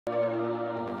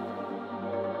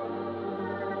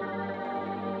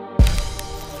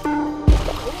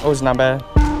Oh, it's not bad.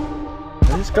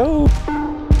 Let's go.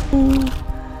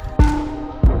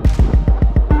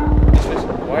 This is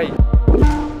white.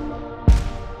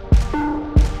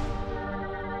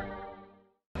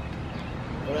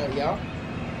 What up, y'all?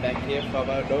 Back here for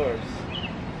Outdoors.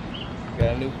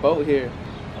 Got a new boat here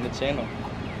on the channel.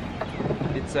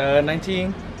 It's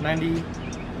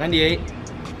 1998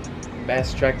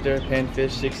 Bass Tractor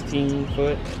Panfish 16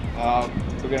 foot.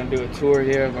 We're gonna do a tour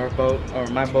here of our boat, or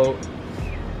my boat.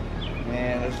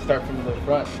 And let's start from the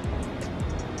front.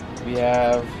 We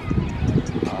have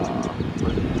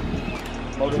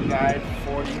motor guide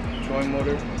 40 joint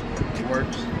motor. It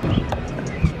works.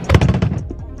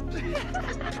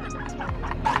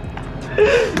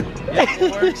 Yeah,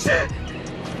 it works.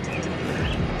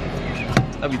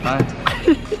 That'll be fine.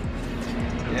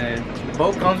 Yeah, the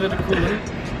boat comes with a cooler.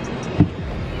 I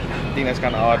think that's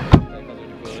kind of odd.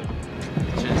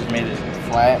 Just made it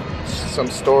flat. Some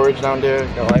storage down there.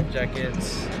 Got life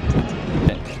jackets.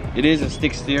 It is a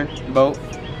stick steer boat.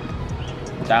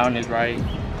 Down is right.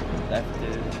 Left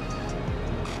is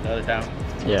the other down.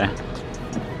 Yeah.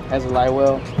 Has a light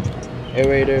well,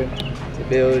 aerator, the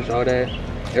bilge, all that.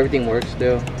 Everything works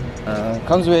still.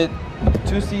 Comes with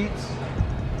 2 seats.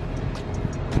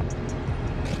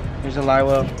 Here's a light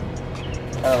well.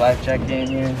 Got a life jacket in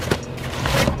here.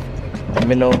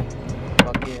 Minnow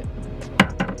bucket.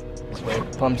 This way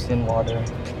it pumps in water.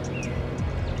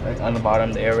 Right on the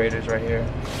bottom, the aerator's right here.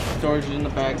 Storage is in the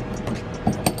back.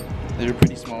 They're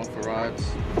pretty small for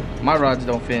rods. My rods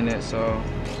don't fit in it, so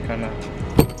it's kind of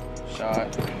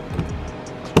shot.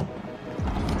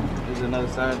 There's another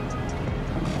side.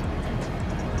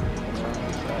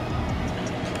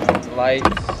 Lights.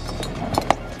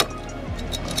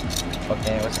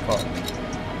 Okay, what's it called?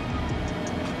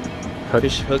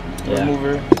 Fish hook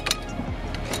remover.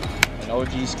 An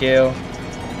OG scale.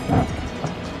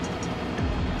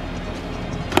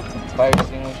 Fire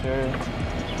extinguisher.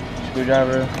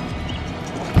 Screwdriver.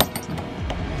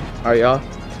 Alright, y'all.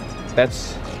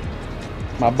 That's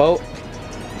my boat.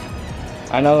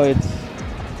 I know it's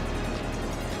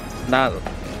not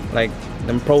like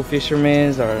them pro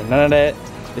fishermen's or none of that.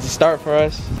 It's a start for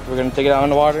us. We're gonna take it out on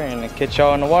the water and catch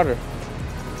y'all in the water.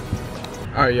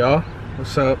 Alright, y'all.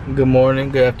 What's up? Good morning,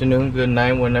 good afternoon, good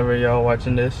night, whenever y'all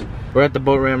watching this. We're at the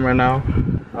boat ramp right now.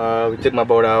 We took my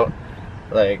boat out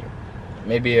like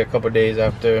maybe a couple days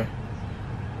after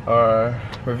our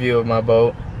review of my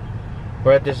boat.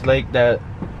 We're at this lake, that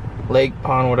lake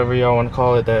pond, whatever y'all want to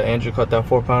call it, that Andrew cut that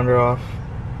 4-pounder off.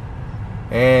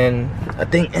 And I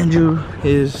think Andrew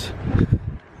is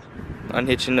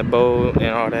unhitching the boat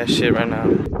and all that shit right now.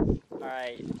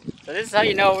 Alright, so this is how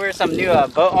you know we're some new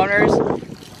boat owners.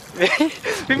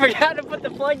 We forgot to put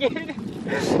the plug in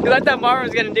because I thought Marvin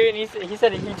was gonna do it, and he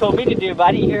said he told me to do it, but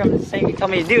I didn't hear him say he told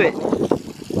me to do it.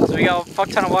 So we got a fuck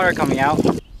ton of water coming out.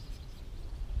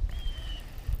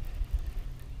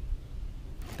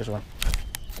 There's one.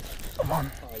 Come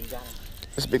on. Oh, you got him.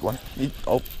 This big one.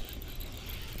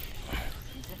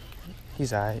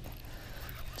 He's alright.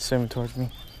 Swimming towards me.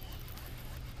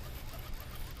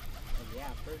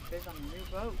 Yeah, first fish on the new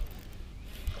boat.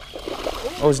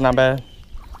 Oh, it's not bad.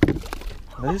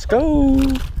 Let's go.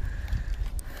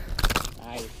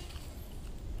 Nice.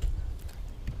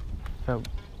 Felt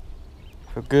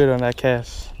good on that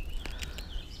cast.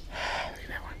 Look at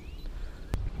that one.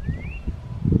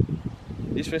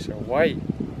 These fish are white.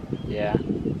 Yeah.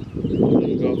 There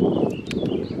you go.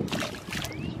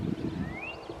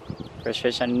 First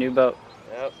fish on a new boat.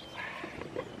 Yep.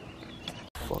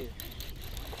 Fuck.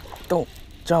 Don't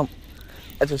jump.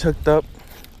 I just hooked up.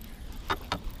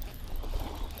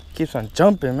 Keeps on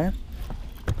jumping, man.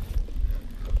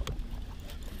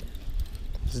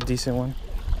 This is a decent one.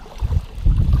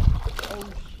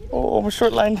 Oh, I'm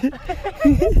short lined it.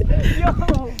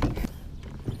 Yo!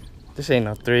 This ain't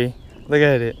no 3. Look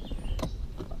at it.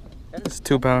 It's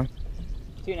 2 pound.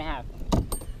 2.5.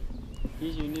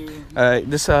 Here's your new.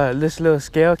 This little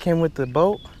scale came with the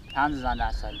boat. Pounds is on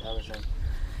that side, the other side.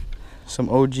 Some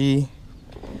OG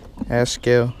ass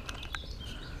scale.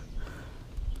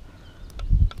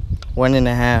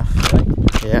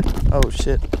 1.5. Yeah. Oh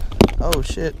shit. Oh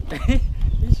shit.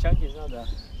 He's chunky as hell though.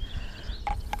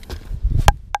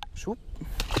 Swoop.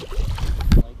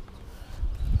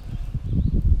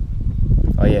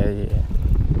 Oh yeah.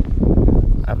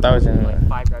 I thought it was in like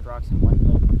 5 red rocks in one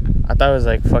boat. I thought it was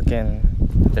like fucking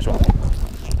this one.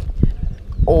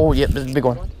 Oh yeah, this is a big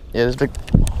one. Yeah, this is big.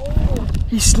 Oh.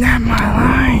 He snapped my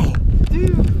line.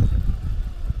 Dude.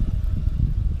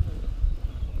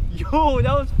 Yo,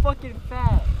 that was fucking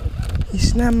fat. He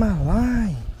snapped my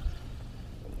line.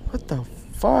 What the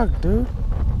fuck, dude?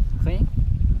 Clean?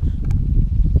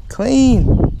 Clean.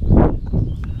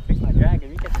 Fix my drag.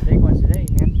 We got the big ones today,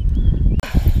 man.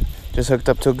 Just hooked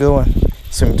up to a good one.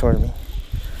 Swimming toward me.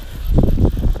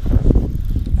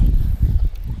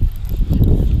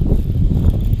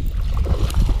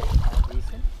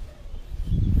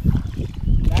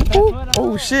 Ooh,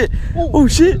 oh shit! Oh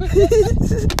shit!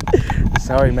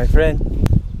 Sorry, my friend.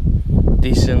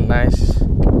 Decent, nice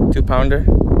 2-pounder.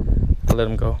 I'll let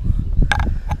him go.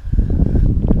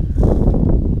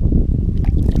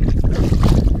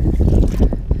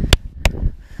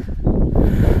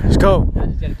 Let's go. I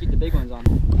just gotta keep the big ones on.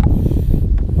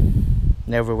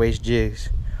 Never waste jigs.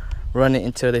 Run it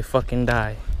until they fucking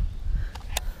die.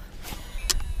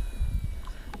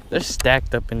 They're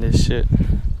stacked up in this shit.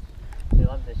 They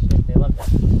love this shit. They love that.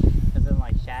 Because then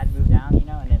like shad move down, you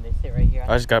know, and then they sit right here.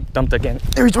 I just got dumped again.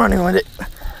 He's running with it.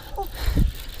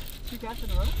 You got in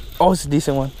the road? Oh, it's a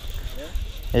decent one.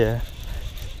 Yeah? Yeah.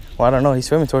 Well, I don't know. He's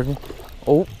swimming towards me.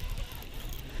 Oh.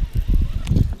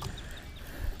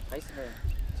 Nice of her.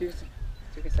 Two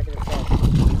consecutive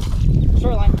shots.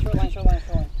 Shoreline.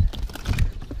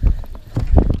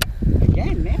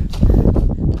 Again, man.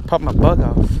 Pop my bug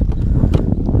off.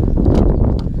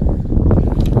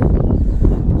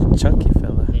 Chunky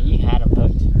fella. Yeah, you had him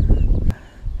hooked.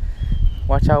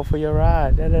 Watch out for your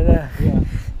rod. Da, da, da. Yeah.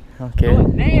 Okay. Oh,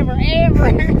 never.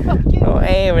 Oh,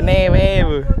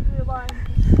 ever.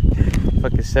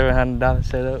 Fucking $700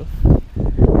 setup.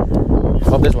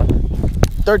 Oh, this one.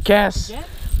 Third cast. Again?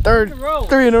 Third.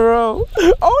 3 in a row.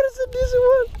 Oh, this is a decent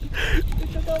one.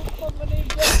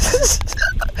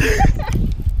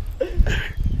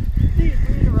 Dude,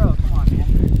 3 in a row. Come on,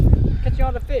 man. Catch you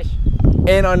on the fish.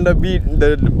 And on the beat,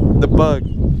 the bug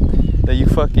that you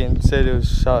fucking said it was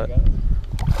shot.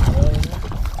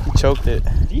 He choked it.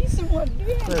 Decent one,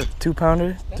 dude.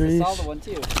 2-pounder, That's threes. a solid one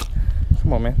too.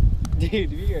 Come on, man.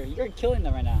 Dude, you're killing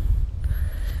them right now.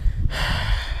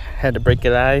 Had to break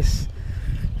the ice.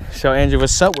 Show Andrew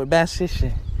what's up with bass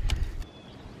fishing.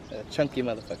 A chunky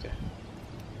motherfucker.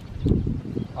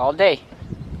 All day.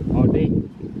 All day.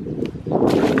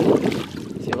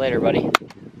 See you later, buddy.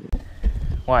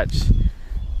 Watch.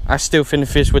 I still finna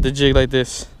fish with a jig like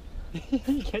this.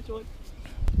 Catch one.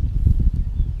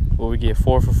 Well, we get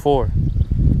 4 for 4.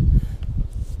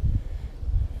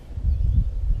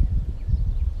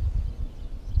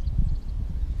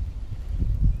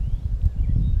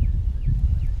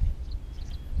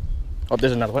 Oh,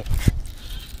 there's another one.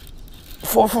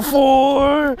 4 for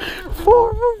 4. 4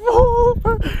 for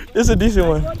 4. It's a decent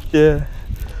one. Yeah.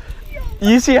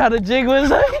 You see how the jig was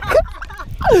like?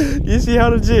 You see how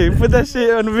the jig? Put that shit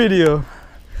on the video.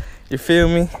 You feel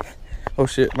me? Oh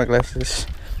shit, my glasses.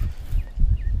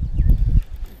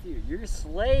 Dude, you're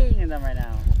slaying in them right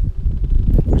now.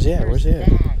 Where's he at? Where's he at?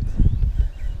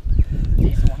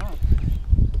 Decent one, huh?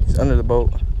 He's under the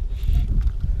boat.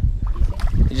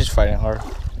 He's just fighting hard.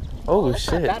 Oh that's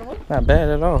shit. not a bad one. Not bad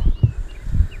at all.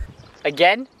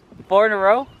 Again? 4 in a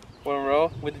row? 4 in a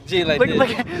row with the jig like Look, this.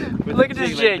 look at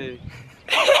this jig.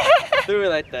 Threw it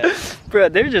like that. Bro,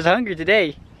 they're just hungry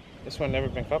today. This one never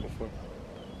been caught before.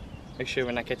 Make sure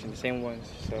we're not catching the same ones.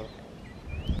 So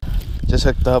just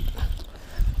hooked up.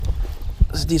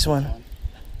 This is this one.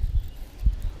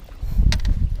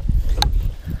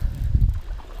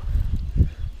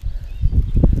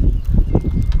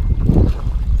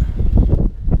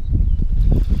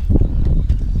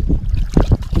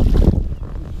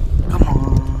 Come on.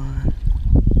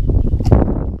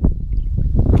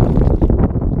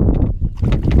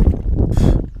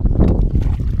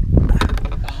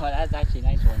 Oh, that's actually a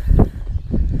nice one.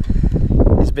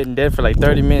 It's been dead for like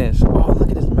 30 minutes. Oh, look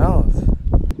at his mouth.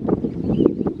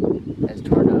 That's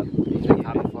torn up. He's been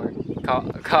caught before.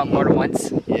 Caught more than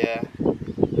once. Yeah. That's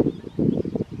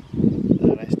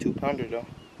a nice 2-pounder though.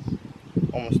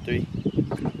 Almost 3.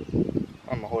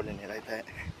 I'm holding it like that.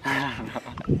 I don't know.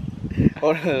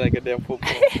 Holding it like a damn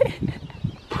football.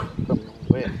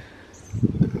 Wait.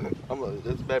 I'm gonna let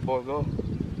this bad boy go.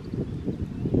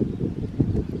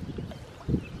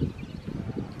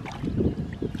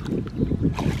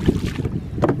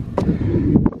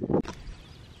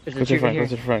 There's Go to the front, go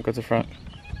to the front, go to the front.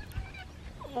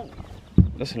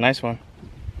 That's a nice one.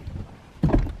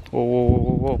 Whoa, whoa, whoa,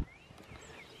 whoa, whoa.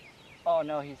 Oh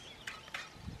no, he's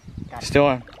got Still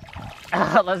on.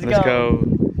 Let's Let's go.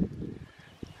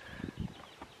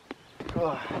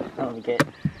 Oh, let me get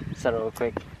settled real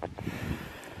quick.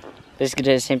 Basically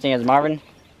did the same thing as Marvin.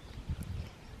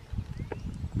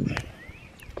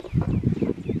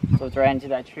 Flipped right into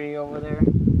that tree over there.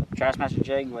 Strikemaster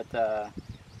jig with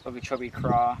chubby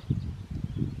craw.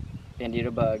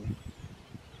 Bandito bug.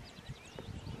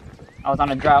 I was on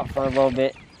a drought for a little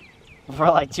bit. For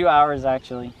like 2 hours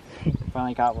actually.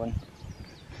 Finally caught one.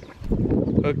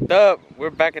 Hooked up. We're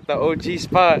back at the OG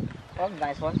spot. That was a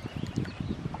nice one.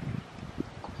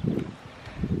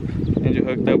 Andrew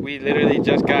hooked up. We literally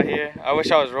just got here. I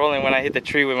wish I was rolling when I hit the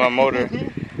tree with my motor.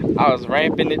 I was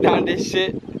ramping it down this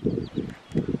shit.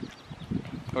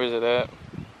 Where's it at?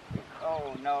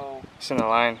 Oh no. It's in the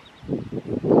line.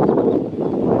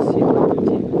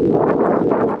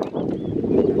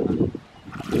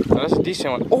 Oh, that's a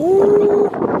decent one. Oh!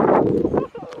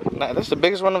 Nah, that's the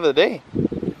biggest one of the day.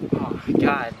 Oh my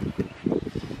god.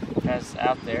 That's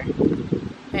out there.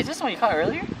 Hey, is this the one you caught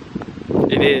earlier?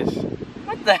 It is.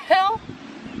 What the hell?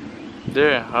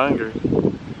 They're hungry.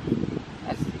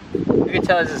 You can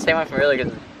tell it's the same one from earlier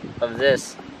because of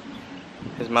this.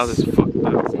 His mouth is fucked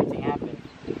up. Same thing happened.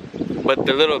 But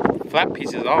the little flap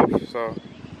piece is off, so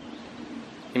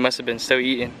he must have been still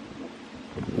eating.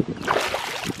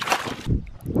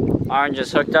 Aaron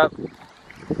just hooked up.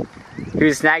 He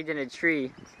was snagged in a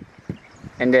tree,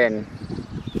 and then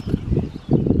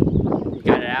he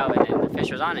got it out, and then the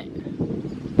fish was on it.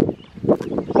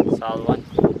 Solid one.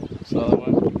 Solid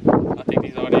one. I'll take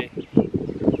these all day.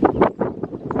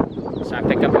 So I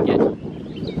pick up again.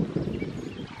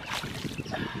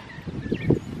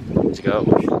 Let's go.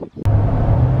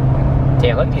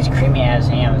 Damn, look at these creamy ass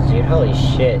hams, dude. Holy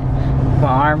shit. My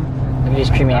arm. Look at these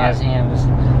creamy ass hams.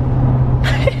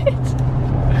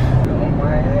 Oh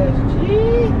my ass,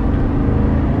 gee.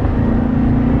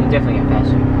 He's definitely gonna pass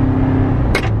you.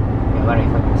 Yeah, what do you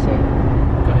fucking say?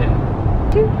 Go ahead.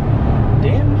 Dude.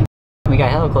 Damn. We got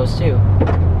hella close too.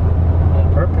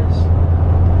 On purpose?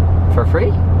 For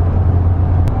free?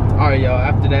 Alright, y'all.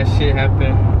 After that shit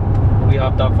happened, we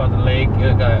hopped off of the lake.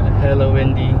 It got hella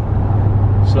windy.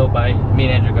 Slow bite. Me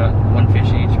and Andrew got one fish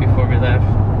each before we left.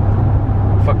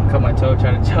 Fucking cut my toe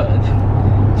trying to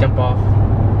jump off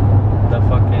the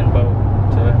fucking boat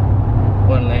to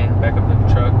one lane, back up the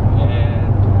truck.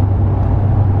 And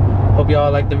hope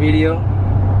y'all like the video.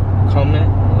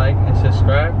 Comment, like, and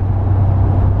subscribe.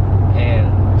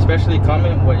 And especially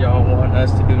comment what y'all want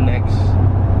us to do next.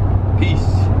 Peace.